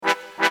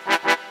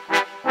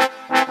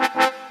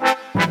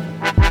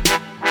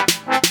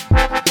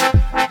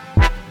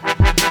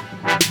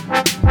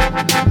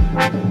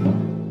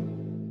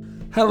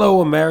Hello,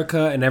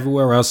 America, and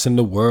everywhere else in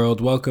the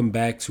world. Welcome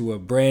back to a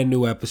brand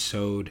new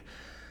episode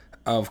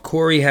of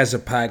Corey Has a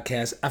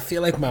Podcast. I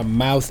feel like my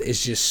mouth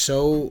is just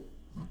so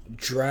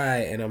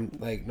dry, and I'm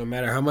like, no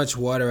matter how much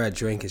water I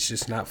drink, it's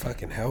just not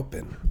fucking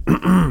helping.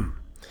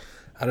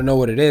 I don't know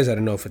what it is. I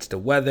don't know if it's the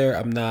weather.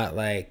 I'm not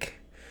like,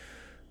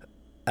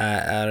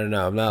 I don't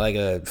know. I'm not like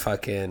a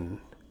fucking,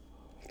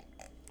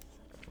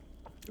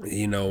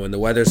 you know, when the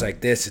weather's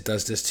like this, it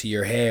does this to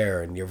your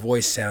hair, and your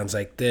voice sounds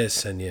like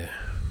this, and you.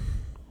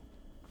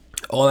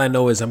 All I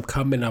know is I'm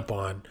coming up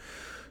on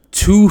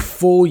 2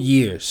 full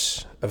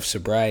years of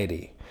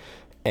sobriety.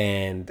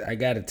 And I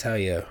got to tell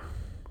you,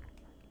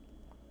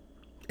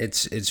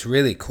 it's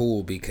really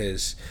cool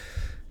because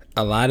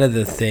a lot of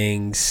the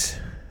things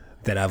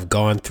that I've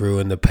gone through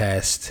in the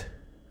past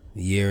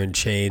year and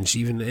change,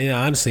 even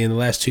honestly in the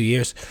last 2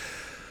 years,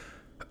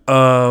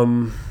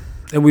 and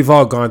we've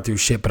all gone through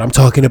shit, but I'm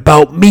talking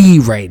about me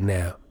right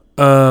now.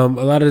 A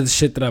lot of the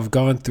shit that I've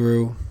gone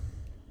through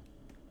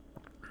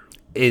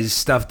is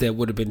stuff that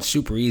would have been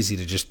super easy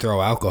to just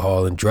throw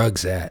alcohol and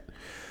drugs at.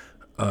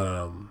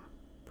 And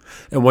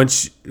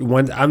once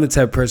I'm the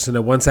type of person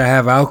that once I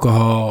have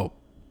alcohol,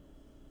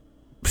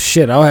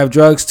 shit, I'll have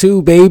drugs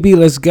too, baby.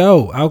 Let's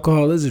go.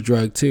 Alcohol is a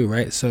drug too,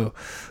 right? So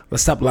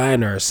let's stop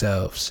lying to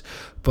ourselves.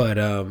 But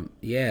I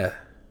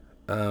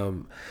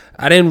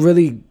didn't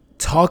really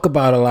talk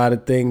about a lot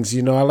of things.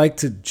 You know, I like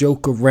to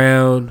joke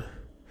around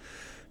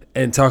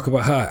and talk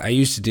about, I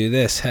used to do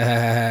this,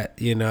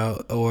 you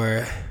know,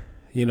 or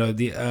you know,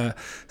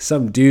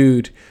 some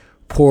dude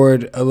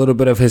poured a little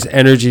bit of his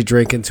energy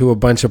drink into a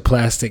bunch of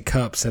plastic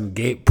cups and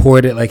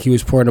poured it like he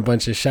was pouring a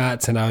bunch of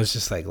shots. And I was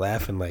just like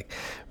laughing. Like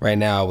right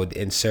now I would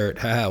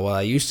insert, well,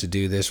 I used to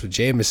do this with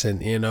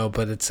Jameson, you know,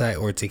 but it's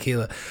like, or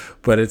tequila,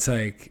 but it's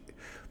like,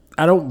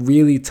 I don't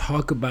really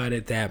talk about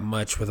it that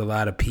much with a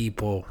lot of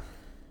people.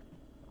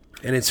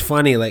 And it's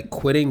funny, like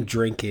quitting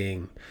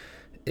drinking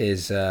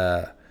is,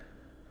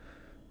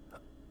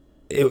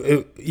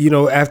 you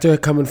know, after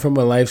coming from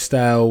a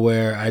lifestyle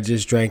where I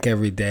just drank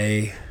every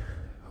day,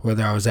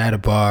 whether I was at a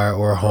bar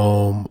or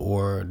home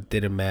or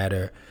didn't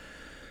matter,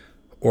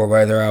 or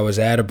whether I was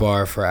at a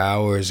bar for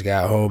hours,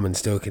 got home and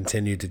still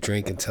continued to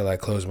drink until I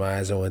closed my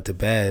eyes and went to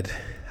bed,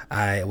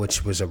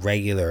 which was a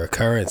regular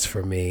occurrence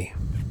for me.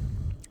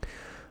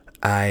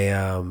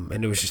 And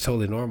it was just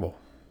totally normal.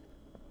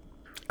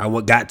 I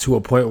got to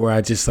a point where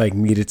I just like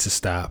needed to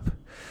stop.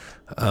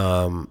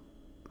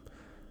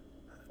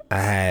 I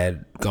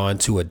had gone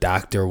to a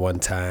doctor one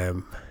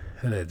time,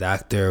 and the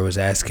doctor was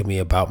asking me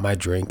about my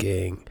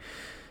drinking,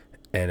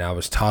 and I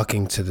was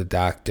talking to the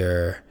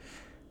doctor,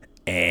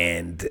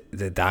 and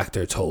the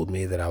doctor told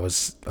me that I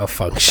was a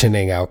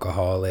functioning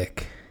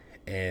alcoholic.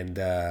 And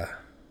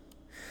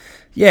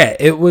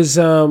it was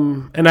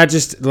and I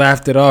just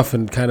laughed it off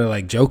and kind of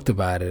like joked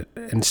about it,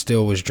 and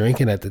still was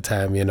drinking at the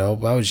time, you know.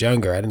 I was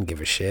younger. I didn't give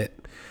a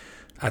shit.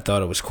 I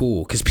thought it was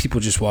cool because people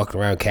just walked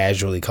around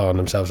casually calling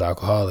themselves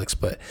alcoholics,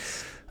 but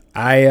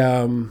I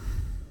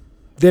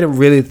didn't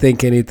really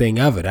think anything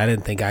of it. I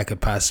didn't think I could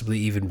possibly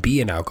even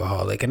be an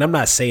alcoholic. And I'm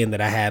not saying that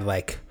I had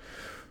like,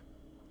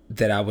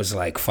 that I was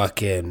like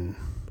fucking,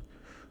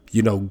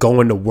 you know,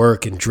 going to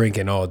work and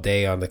drinking all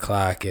day on the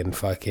clock and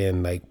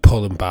fucking like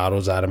pulling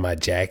bottles out of my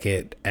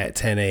jacket at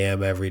 10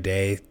 a.m. every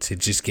day to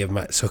just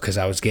because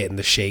I was getting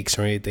the shakes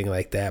or anything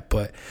like that.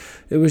 But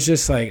it was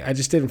just like, I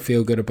just didn't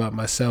feel good about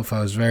myself.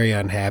 I was very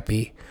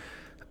unhappy.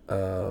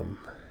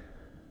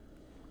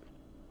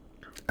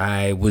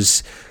 I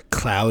was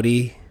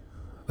cloudy.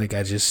 Like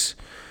I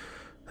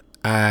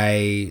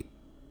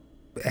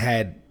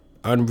had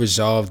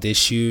unresolved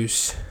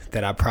issues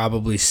that I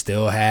probably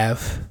still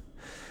have,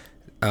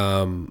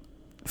 from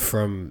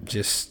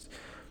just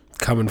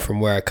coming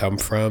from where I come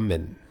from,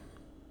 and,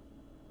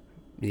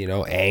 you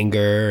know,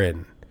 anger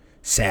and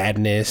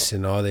sadness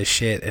and all this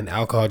shit, and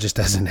alcohol just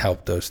doesn't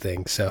help those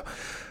things. So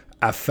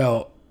I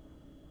felt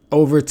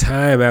over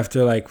time,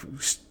 after like,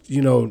 you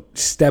know,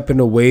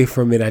 stepping away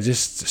from it, I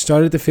just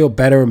started to feel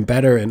better and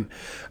better. And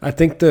I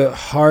think the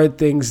hard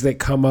things that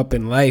come up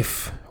in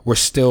life were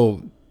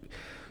still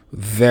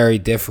very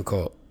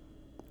difficult,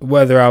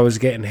 whether I was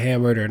getting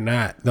hammered or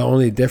not. The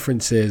only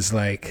difference is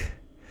like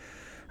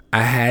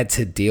I had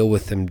to deal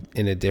with them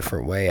in a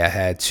different way. I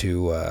had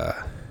to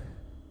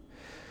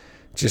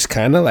just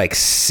kind of like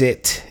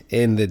sit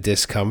in the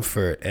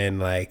discomfort and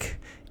like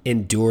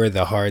endure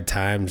the hard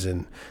times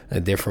in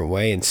a different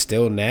way. And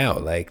still now,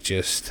 like,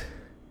 just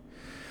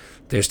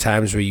there's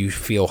times where you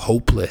feel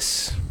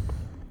hopeless.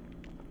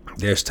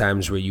 There's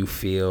times where you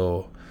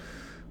feel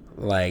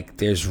like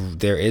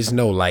there is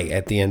no light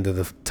at the end of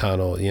the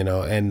tunnel, you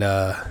know. And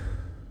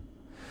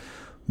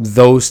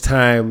those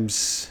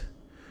times,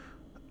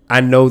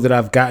 I know that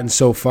I've gotten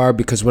so far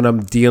because when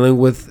I'm dealing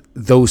with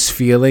those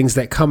feelings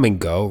that come and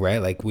go, right?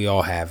 Like we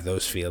all have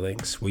those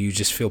feelings where you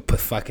just feel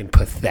fucking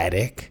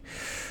pathetic.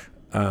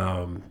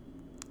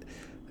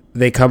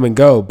 They come and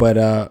go,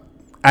 but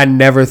I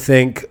never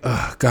think,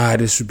 oh, God,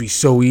 this would be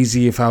so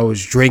easy if I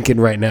was drinking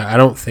right now. I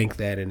don't think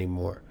that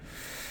anymore.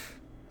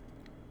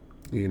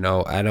 You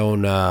know, I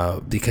don't,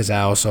 because I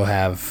also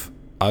have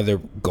other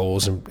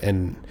goals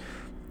and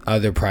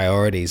other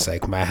priorities.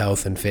 Like my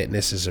health and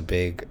fitness is a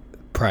big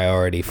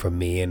priority for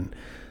me, and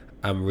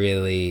I'm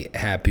really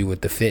happy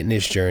with the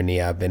fitness journey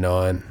I've been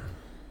on.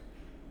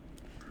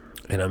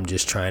 And I'm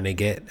just trying to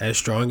get as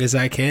strong as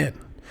I can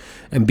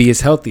and be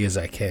as healthy as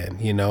I can,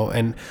 you know?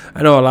 And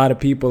I know a lot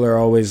of people are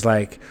always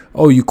like,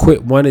 oh, you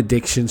quit one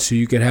addiction so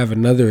you could have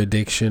another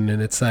addiction.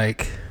 And it's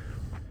like,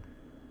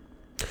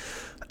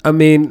 I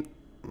mean,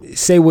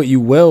 say what you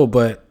will,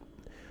 but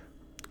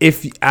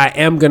if I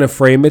am going to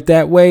frame it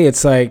that way,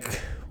 it's like,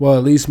 well,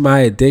 at least my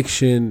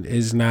addiction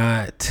is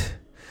not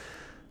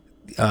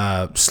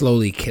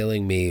slowly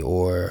killing me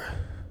or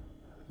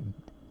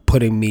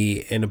putting me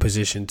in a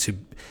position to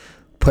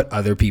put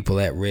other people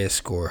at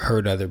risk or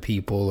hurt other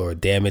people or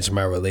damage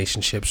my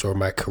relationships or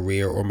my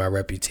career or my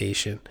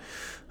reputation.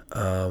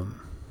 But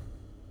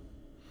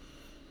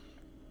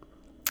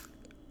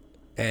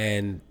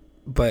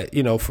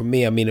you know, for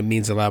me, I mean, it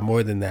means a lot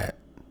more than that,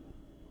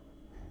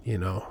 you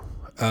know.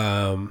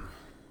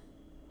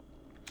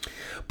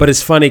 But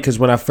it's funny because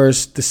when I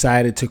first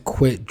decided to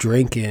quit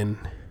drinking,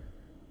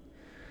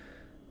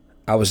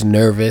 I was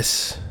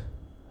nervous.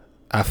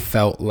 I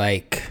felt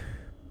like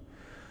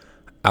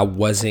I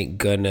wasn't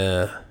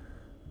gonna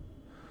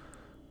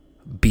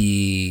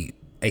be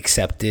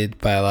accepted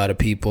by a lot of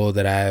people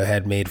that I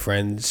had made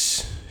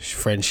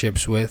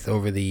friendships with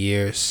over the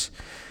years.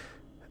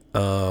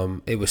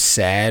 It was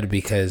sad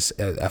because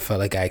I felt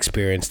like I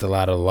experienced a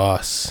lot of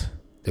loss.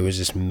 There was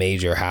this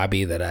major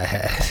hobby that I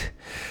had,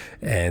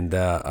 and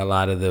a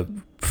lot of the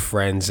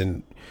friends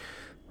and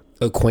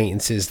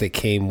acquaintances that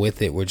came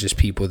with it were just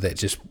people that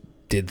just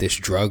did this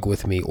drug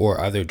with me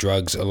or other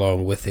drugs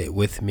along with it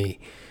with me.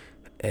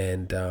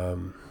 And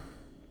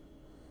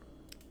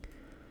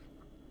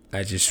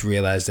I just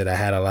realized that I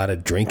had a lot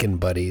of drinking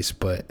buddies,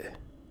 but,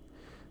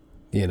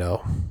 you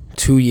know,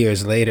 2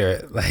 years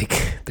later,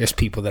 like, there's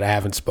people that I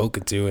haven't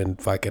spoken to in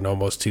fucking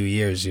almost 2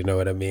 years, you know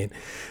what I mean?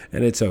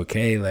 And it's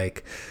okay.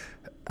 Like,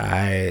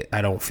 I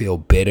don't feel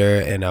bitter,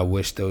 and I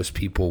wish those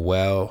people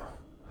well,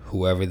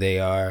 whoever they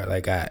are.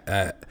 Like,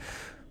 I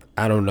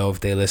don't know if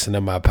they listen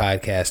to my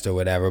podcast or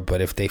whatever, but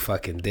if they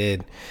fucking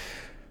did,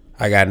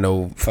 I got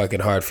no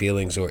fucking hard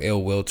feelings or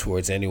ill will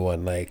towards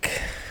anyone. Like,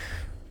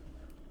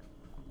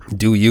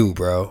 do you,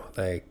 bro?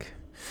 Like,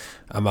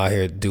 I'm out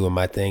here doing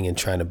my thing and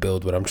trying to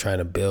build what I'm trying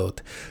to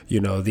build.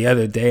 You know, the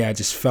other day I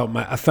just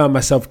found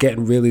myself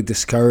getting really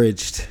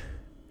discouraged.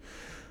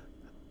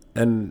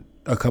 And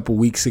a couple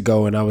weeks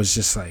ago, and I was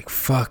just like,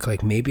 fuck,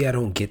 like maybe I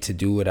don't get to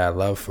do what I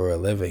love for a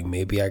living.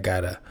 Maybe I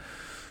gotta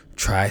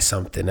try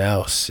something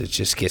else. It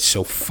just gets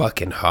so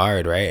fucking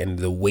hard, right? And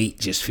the weight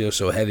just feels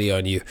so heavy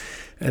on you.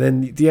 And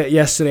then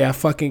yesterday I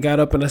fucking got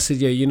up and I said,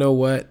 yeah, you know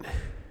what?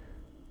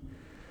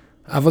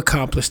 I've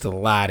accomplished a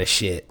lot of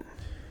shit.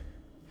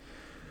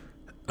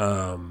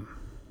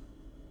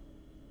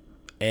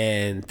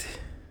 And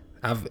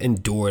I've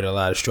endured a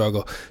lot of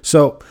struggle.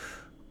 So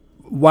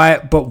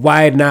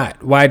why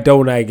not? Why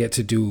don't I get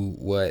to do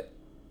what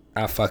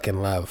I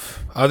fucking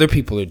love? Other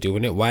people are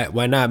doing it.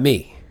 Why not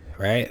me?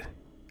 Right?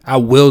 I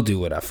will do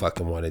what I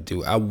fucking want to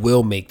do. I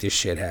will make this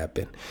shit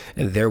happen.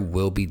 And there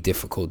will be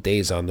difficult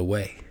days on the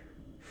way.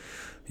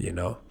 You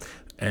know?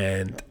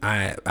 And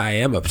I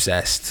am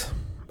obsessed.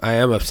 I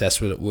am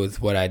obsessed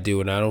with what I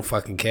do, and I don't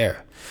fucking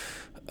care.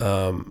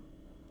 I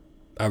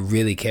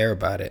really care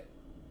about it.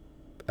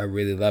 I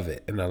really love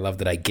it. And I love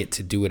that I get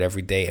to do it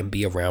every day and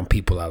be around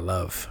people I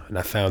love. And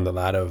I found a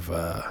lot of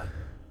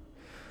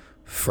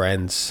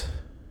friends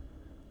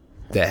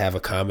that have a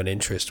common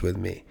interest with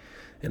me.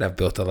 And I've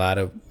built a lot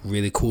of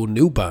really cool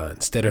new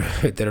bonds that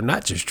are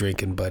not just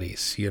drinking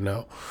buddies, you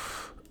know,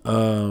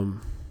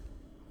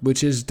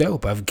 which is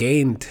dope. I've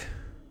gained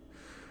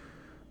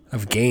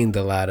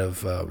a lot of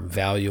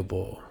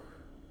valuable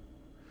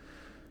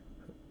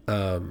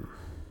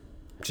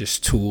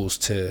just tools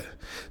to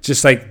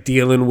just like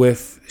dealing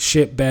with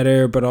shit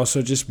better, but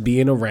also just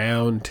being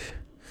around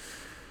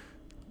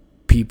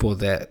people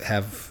that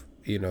have,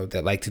 you know,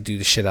 that like to do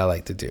the shit I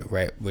like to do,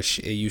 right? Which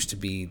it used to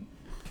be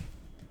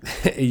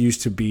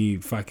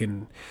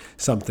fucking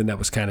something that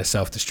was kind of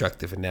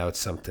self-destructive, and now it's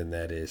something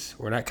that is,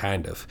 or not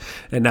kind of,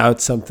 and now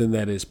it's something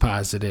that is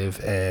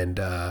positive, and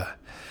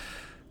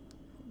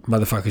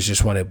motherfuckers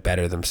just want to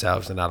better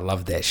themselves, and I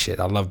love that shit.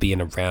 I love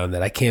being around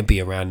that. I can't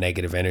be around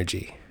negative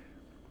energy.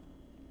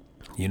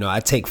 You know, I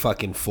take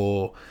fucking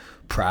full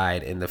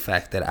pride in the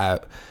fact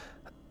that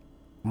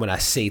when I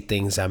say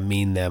things, I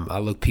mean them. I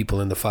look people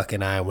in the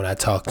fucking eye when I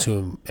talk to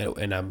them,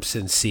 and I'm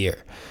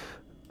sincere.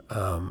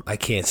 I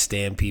can't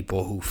stand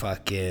people who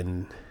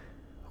fucking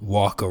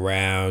walk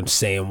around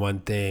saying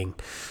one thing,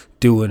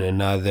 doing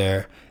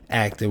another,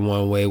 acting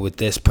one way with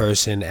this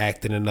person,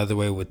 acting another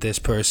way with this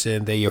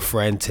person. They're your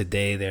friend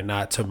today, they're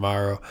not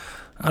tomorrow.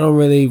 I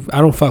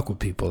don't fuck with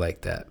people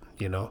like that,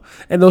 you know?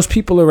 And those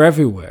people are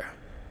everywhere.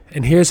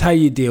 And here's how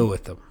you deal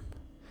with them.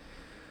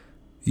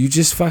 You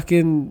just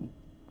fucking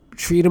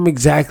treat them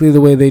exactly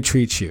the way they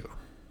treat you.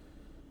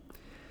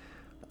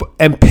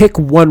 And pick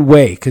one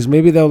way, because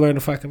maybe they'll learn a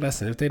fucking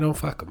lesson. If they don't,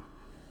 fuck them.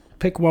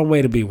 Pick one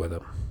way to be with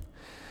them.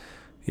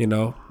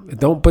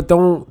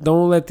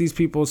 Don't let these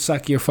people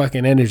suck your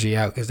fucking energy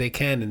out, because they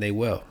can and they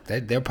will.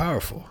 They're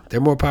powerful.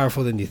 They're more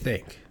powerful than you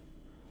think.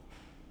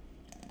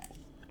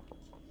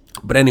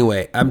 But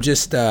anyway, I'm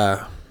just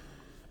really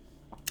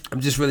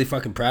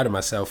fucking proud of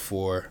myself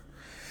for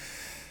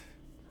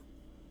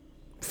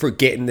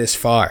getting this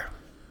far.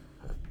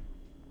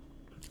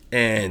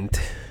 And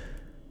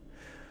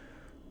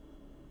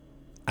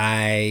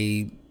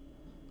I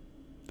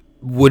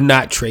would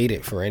not trade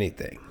it for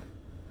anything.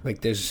 Like,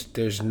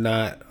 there's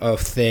not a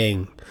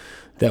thing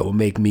that will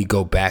make me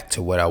go back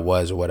to what I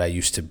was or what I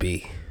used to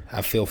be.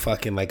 I feel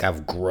fucking like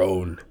I've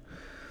grown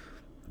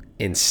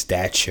in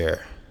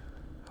stature.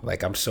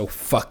 Like, I'm so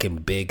fucking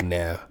big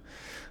now.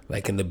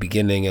 Like in the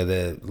beginning of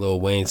the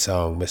Lil Wayne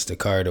song, Mr.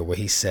 Carter, where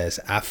he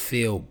says, I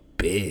feel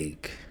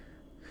big.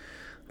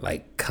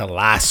 Like,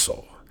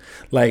 colossal.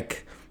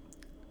 Like,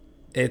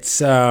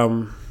 it's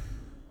a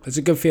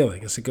good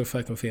feeling. It's a good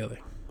fucking feeling.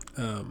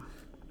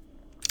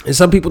 And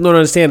some people don't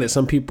understand it.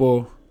 Some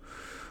people,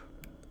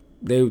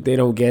 they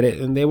don't get it,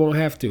 and they won't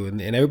have to.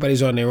 And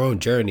everybody's on their own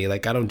journey.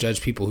 Like, I don't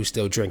judge people who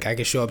still drink. I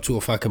can show up to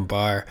a fucking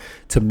bar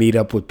to meet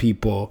up with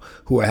people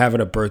who are having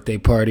a birthday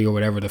party or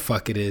whatever the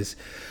fuck it is.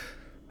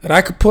 And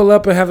I could pull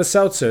up and have a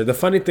seltzer. The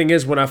funny thing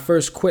is, when I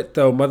first quit,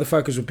 though,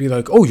 motherfuckers would be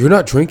like, oh, you're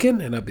not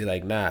drinking? And I'd be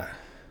like, nah.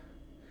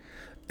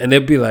 And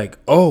they'd be like,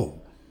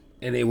 oh.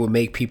 And it would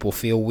make people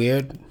feel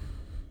weird.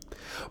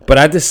 But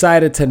I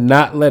decided to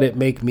not let it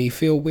make me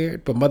feel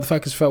weird. But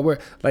motherfuckers felt weird.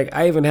 Like,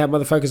 I even had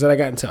motherfuckers that I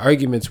got into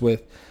arguments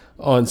with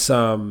on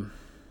some,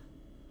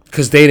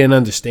 because they didn't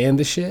understand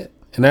the shit.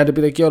 And I had to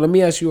be like, yo, let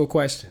me ask you a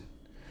question.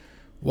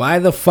 Why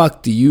the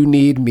fuck do you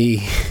need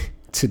me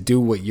to do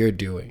what you're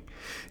doing?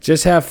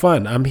 Just have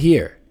fun. I'm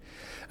here.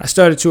 I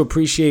started to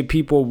appreciate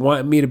people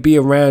wanting me to be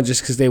around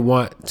just because they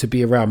want to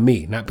be around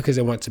me. Not because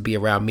they want to be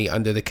around me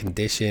under the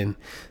condition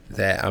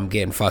that I'm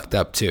getting fucked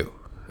up too.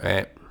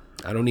 Right?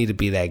 I don't need to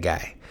be that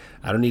guy.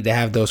 I don't need to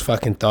have those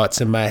fucking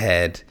thoughts in my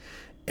head.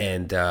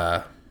 And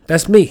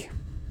that's me.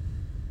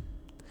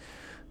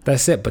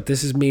 That's it. But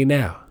this is me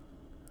now.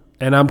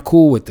 And I'm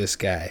cool with this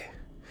guy.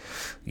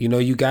 You know,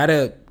 you got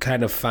to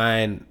kind of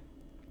find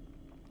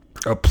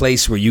a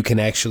place where you can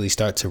actually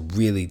start to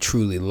really,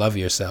 truly love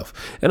yourself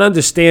and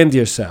understand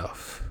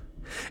yourself.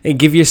 And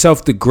give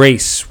yourself the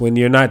grace when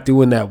you're not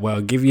doing that well.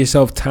 Give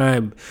yourself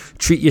time.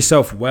 Treat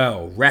yourself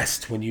well.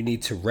 Rest when you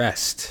need to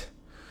rest.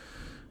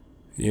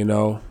 You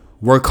know,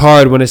 work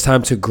hard when it's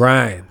time to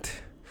grind.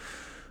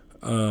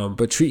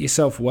 But treat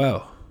yourself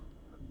well.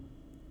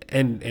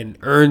 And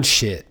earn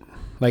shit.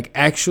 Like,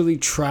 actually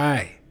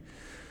try.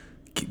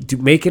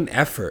 Make an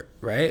effort,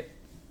 right?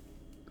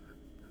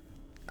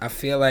 I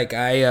feel like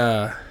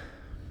I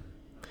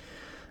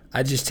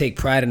just take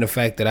pride in the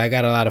fact that I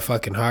got a lot of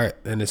fucking heart,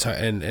 and it's hard,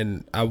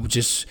 and I would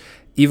just,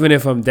 even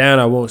if I'm down,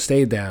 I won't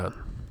stay down.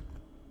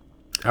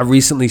 I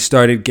recently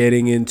started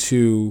getting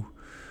into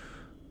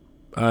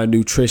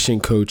nutrition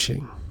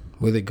coaching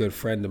with a good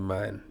friend of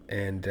mine,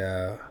 and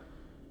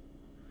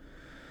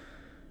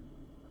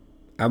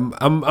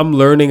I'm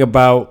learning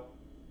about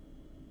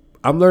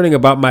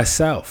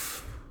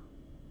myself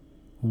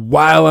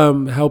while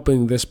I'm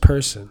helping this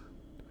person.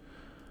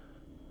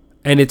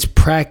 And it's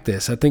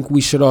practice. I think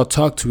we should all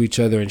talk to each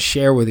other and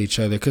share with each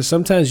other, because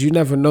sometimes you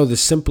never know the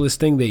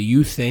simplest thing that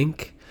you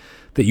think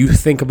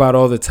about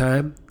all the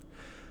time.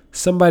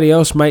 Somebody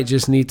else might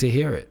just need to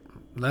hear it.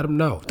 Let them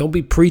know. Don't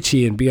be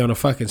preachy and be on a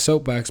fucking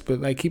soapbox, but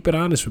like, keep it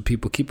honest with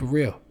people. Keep it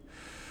real.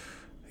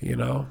 You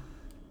know?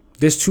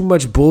 There's too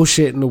much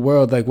bullshit in the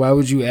world. Like, why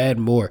would you add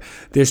more?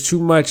 There's too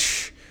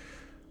much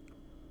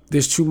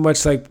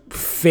like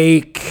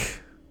fake,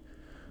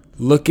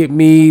 look at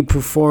me,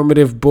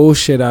 performative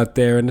bullshit out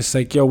there. And it's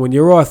like, yo, when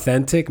you're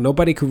authentic,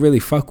 nobody could really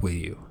fuck with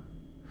you.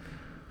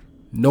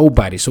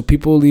 Nobody. So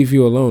people will leave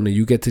you alone, and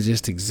you get to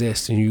just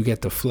exist, and you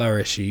get to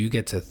flourish, and you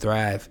get to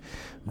thrive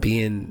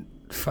being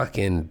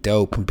fucking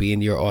dope and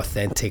being your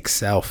authentic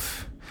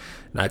self.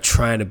 Not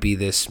trying to be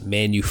this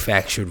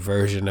manufactured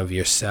version of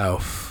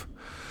yourself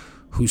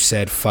who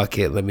said, fuck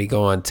it, let me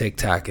go on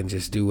TikTok and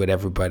just do what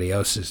everybody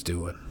else is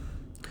doing.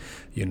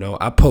 You know,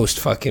 I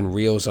post fucking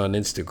reels on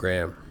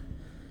Instagram.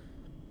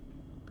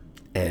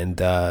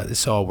 And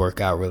it's all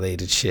workout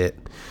related shit.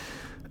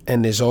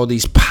 And there's all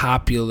these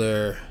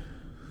popular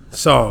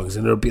songs,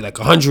 and it'll be like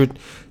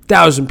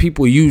 100,000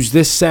 people use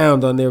this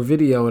sound on their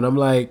video. And I'm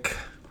like,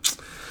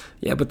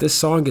 yeah, but this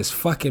song is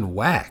fucking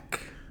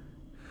whack.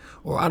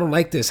 Or I don't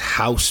like this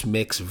house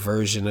mix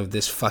version of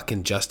this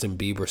fucking Justin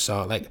Bieber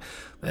song. Like,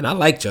 man, I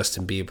like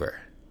Justin Bieber.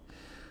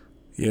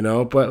 You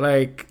know, but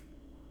like,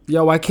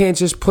 yo, I can't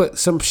just put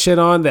some shit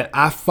on that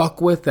I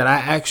fuck with, that I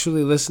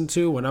actually listen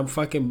to when I'm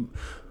fucking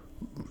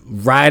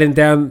riding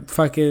down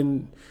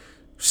fucking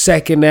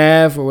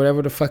 2nd Ave or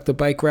whatever the fuck the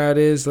bike route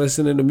is,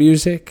 listening to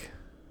music.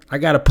 I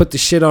gotta put the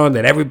shit on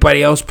that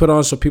everybody else put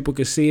on so people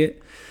can see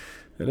it.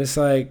 And it's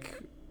like,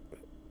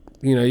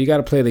 you know, you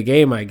gotta play the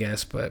game, I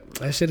guess, but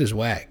that shit is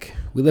whack.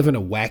 We live in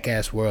a whack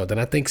ass world, and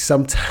I think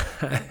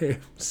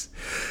sometimes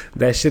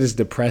that shit is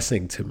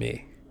depressing to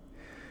me.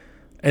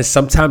 And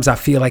sometimes I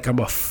feel like I'm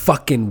a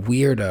fucking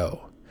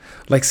weirdo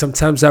Like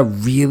sometimes I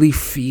really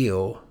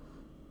feel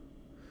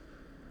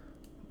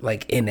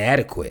like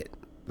inadequate.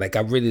 Like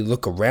I really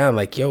look around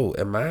like, yo,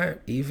 am I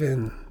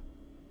even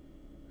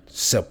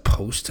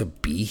supposed to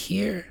be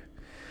here?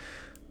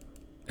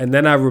 And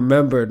then I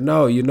remembered,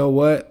 no, you know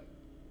what?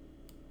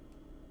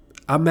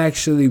 I'm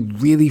actually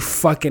really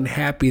fucking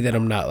happy that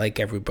I'm not like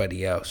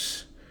everybody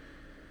else.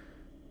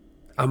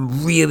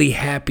 I'm really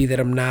happy that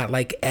I'm not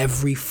like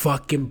every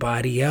fucking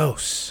body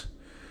else.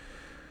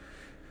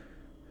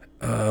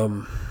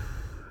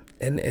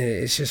 And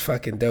it's just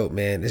fucking dope,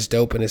 man. It's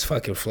dope and it's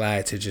fucking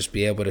fly to just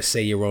be able to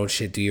say your own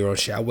shit, do your own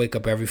shit. I wake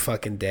up every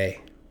fucking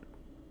day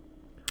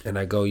and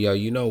I go, yo,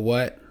 you know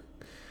what?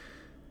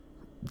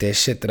 There's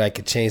shit that I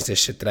could change. There's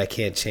shit that I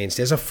can't change.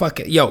 There's a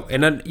fucking,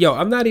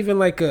 I'm not even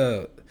like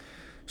a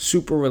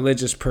super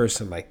religious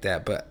person like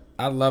that, but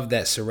I love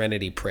that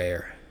serenity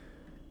prayer.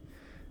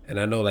 And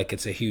I know like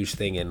it's a huge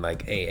thing in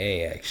like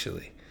AA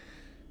actually,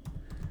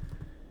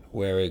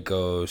 where it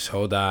goes,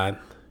 hold on.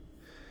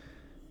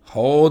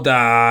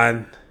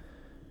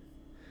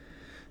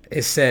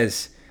 It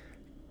says,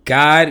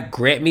 God,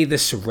 grant me the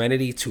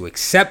serenity to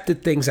accept the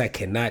things I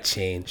cannot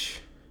change,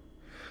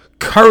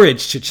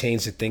 courage to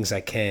change the things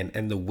I can,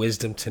 and the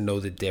wisdom to know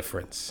the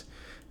difference.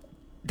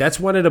 That's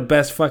one of the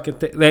best fucking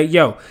things. Like,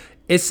 yo,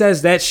 it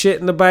says that shit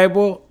in the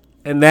Bible,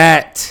 and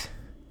that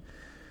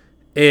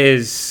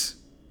is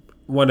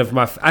one of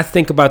my... I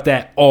think about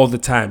that all the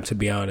time, to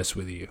be honest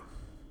with you.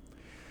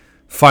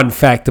 Fun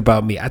fact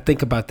about me, I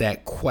think about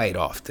that quite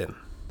often.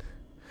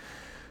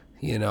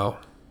 You know?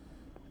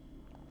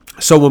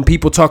 So when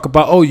people talk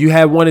about, oh, you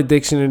had one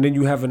addiction and then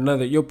you have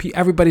another,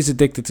 everybody's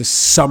addicted to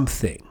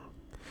something.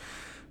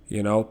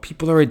 You know?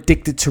 People are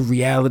addicted to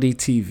reality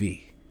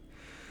TV.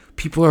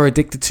 People are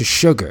addicted to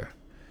sugar.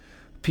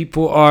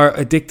 People are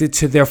addicted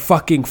to their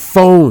fucking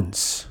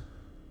phones.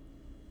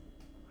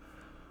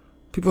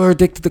 People are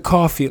addicted to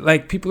coffee.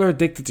 Like, people are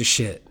addicted to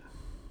shit.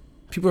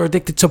 People are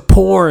addicted to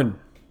porn.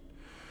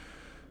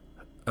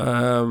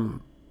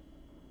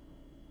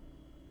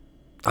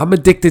 I'm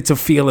addicted to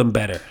feeling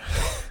better.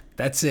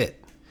 That's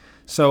it.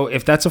 So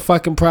if that's a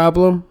fucking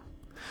problem,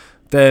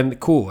 then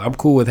cool. I'm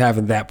cool with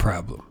having that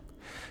problem.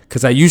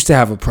 Because I used to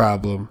have a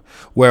problem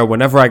where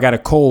whenever I got a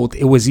cold,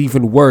 it was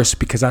even worse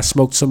because I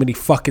smoked so many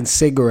fucking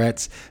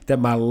cigarettes that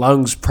my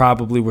lungs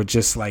probably were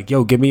just like,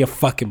 yo, give me a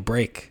fucking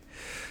break.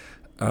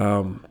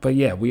 But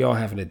yeah, we all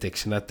have an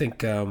addiction. I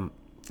think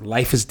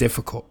life is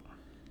difficult.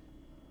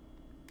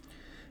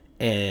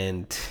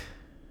 And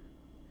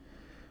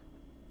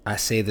I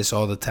say this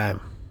all the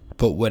time,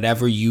 but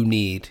whatever you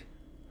need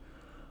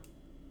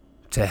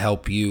to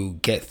help you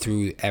get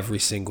through every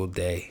single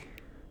day,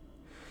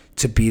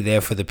 to be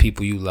there for the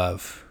people you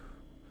love.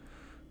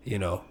 You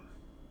know,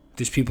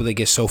 there's people that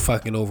get so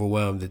fucking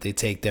overwhelmed that they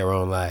take their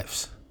own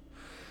lives.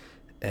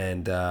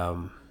 And I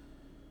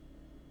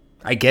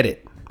get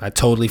it. I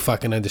totally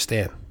fucking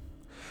understand.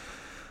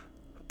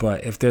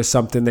 But if there's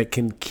something that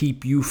can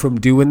keep you from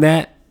doing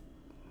that,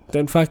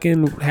 then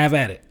fucking have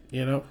at it,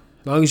 you know?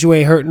 As long as you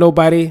ain't hurting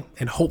nobody,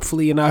 and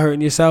hopefully you're not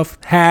hurting yourself,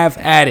 have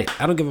at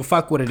it. I don't give a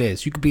fuck what it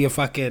is. You could be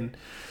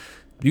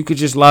you could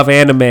just love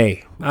anime.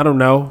 I don't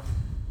know.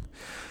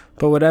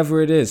 But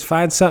whatever it is,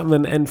 find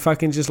something and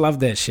fucking just love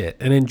that shit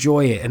and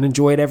enjoy it. And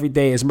enjoy it every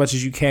day as much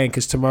as you can,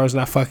 because tomorrow's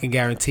not fucking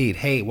guaranteed.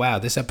 Hey, wow,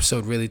 this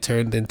episode really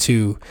turned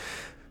into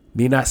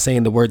me not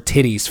saying the word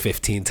titties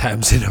 15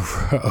 times in a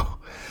row.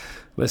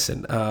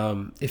 Listen,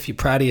 if you're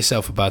proud of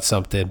yourself about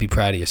something, be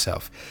proud of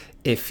yourself.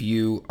 If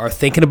you are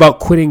thinking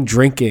about quitting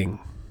drinking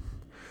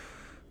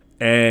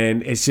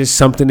and it's just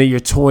something that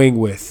you're toying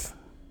with,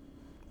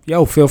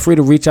 yo, feel free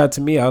to reach out to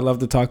me. I'd love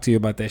to talk to you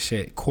about that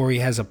shit. Corey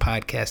has a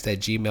podcast at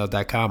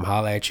gmail.com.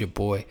 Holla at your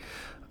boy.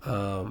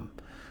 I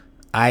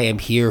am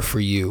here for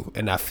you,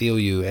 and I feel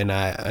you, and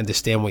I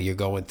understand what you're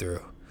going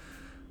through.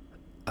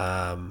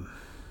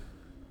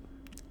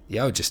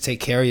 Yo, just take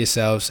care of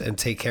yourselves and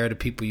take care of the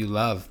people you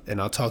love.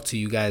 And I'll talk to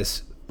you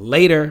guys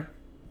later.